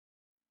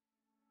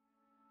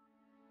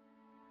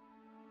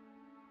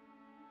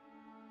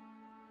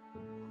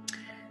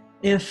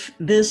If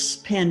this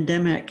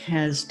pandemic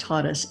has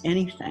taught us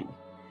anything,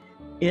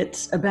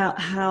 it's about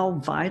how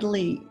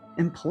vitally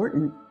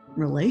important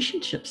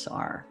relationships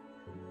are.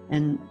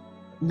 And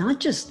not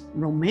just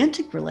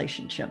romantic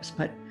relationships,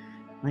 but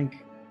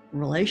like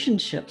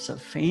relationships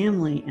of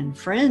family and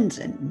friends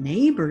and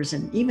neighbors,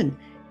 and even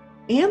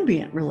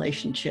ambient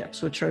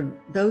relationships, which are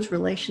those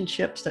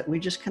relationships that we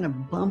just kind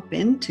of bump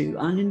into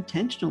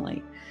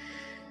unintentionally.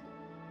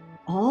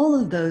 All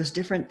of those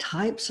different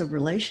types of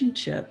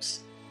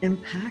relationships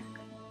impact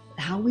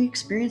how we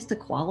experience the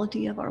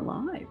quality of our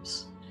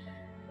lives.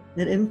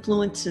 That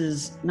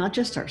influences not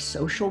just our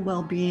social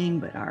well-being,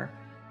 but our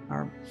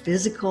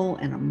physical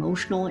and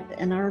emotional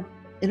and our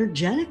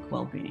energetic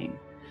well-being.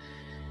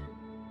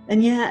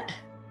 And yet,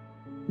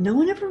 no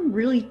one ever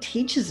really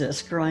teaches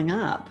us growing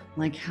up,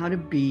 like how to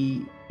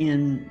be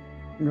in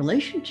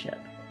relationship.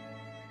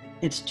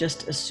 It's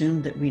just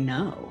assumed that we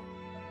know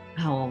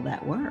how all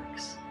that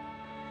works.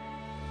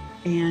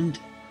 And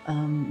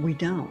we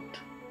don't.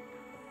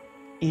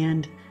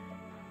 And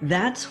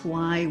that's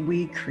why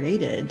we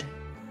created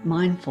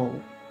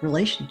mindful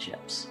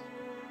relationships.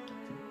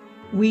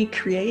 We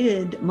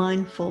created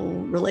mindful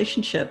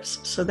relationships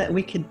so that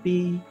we could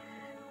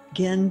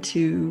begin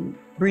to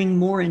bring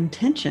more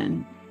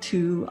intention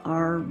to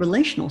our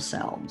relational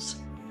selves,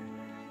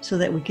 so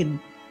that we could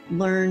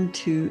learn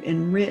to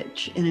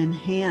enrich and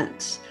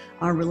enhance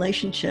our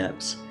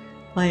relationships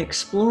by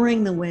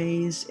exploring the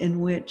ways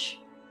in which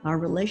our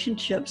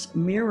relationships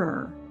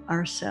mirror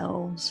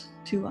ourselves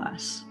to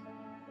us,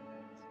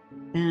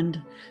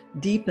 and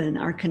deepen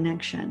our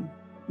connection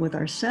with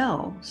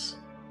ourselves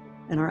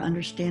and our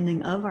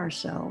understanding of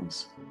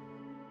ourselves,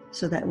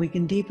 so that we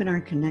can deepen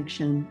our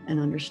connection and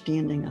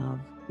understanding of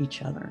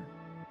each other.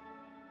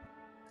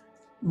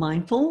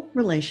 Mindful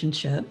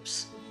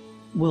relationships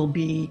will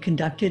be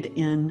conducted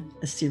in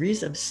a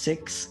series of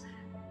 6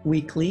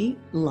 weekly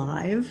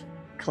live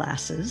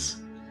classes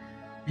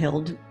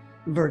held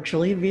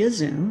virtually via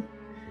Zoom,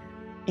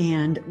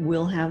 and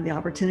we'll have the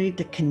opportunity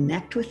to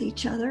connect with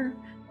each other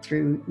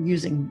through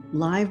using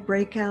live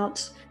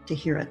breakouts, to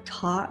hear a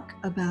talk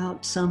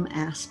about some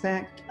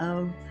aspect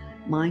of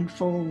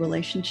mindful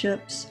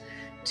relationships,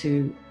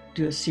 to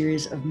do a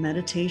series of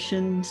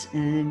meditations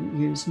and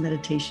use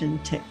meditation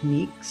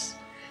techniques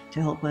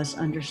to help us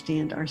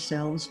understand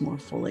ourselves more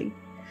fully.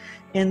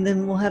 And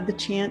then we'll have the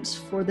chance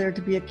for there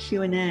to be a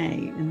Q&A,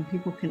 and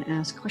people can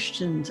ask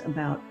questions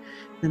about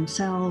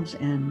themselves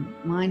and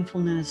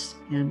mindfulness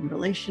and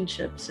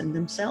relationships and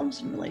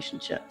themselves and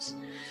relationships,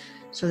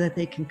 so that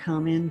they can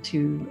come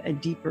into a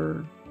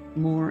deeper,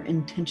 more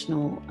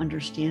intentional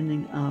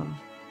understanding of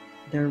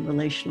their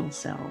relational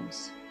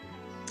selves.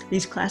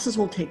 These classes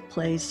will take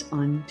place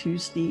on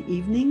Tuesday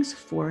evenings,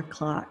 4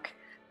 o'clock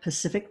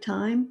Pacific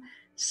time,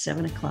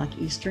 7 o'clock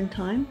Eastern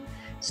time.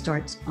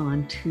 Starts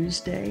on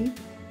Tuesday,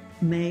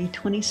 May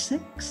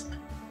 26th.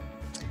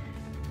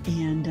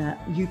 And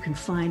you can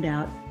find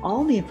out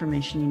all the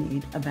information you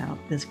need about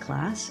this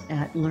class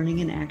at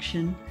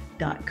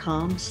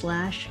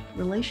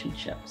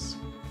learninginaction.com/relationships.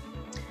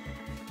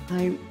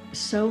 I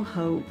so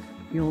hope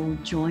you'll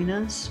join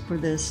us for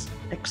this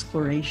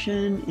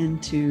exploration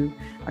into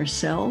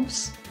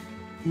ourselves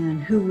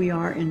and who we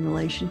are in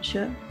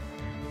relationship,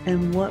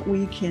 and what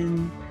we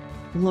can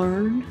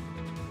learn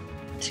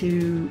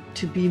to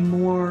be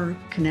more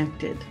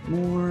connected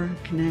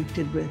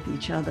with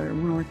each other,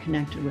 more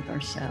connected with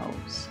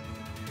ourselves,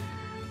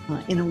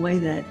 in a way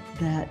that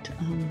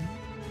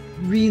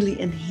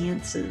really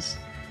enhances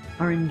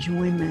our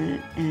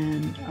enjoyment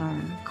and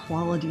our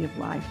quality of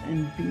life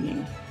and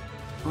being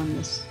on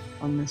this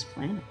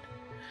planet.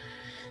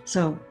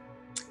 So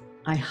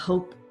I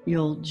hope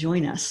you'll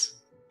join us.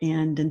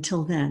 And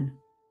until then,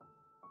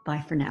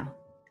 bye for now.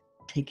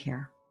 Take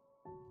care.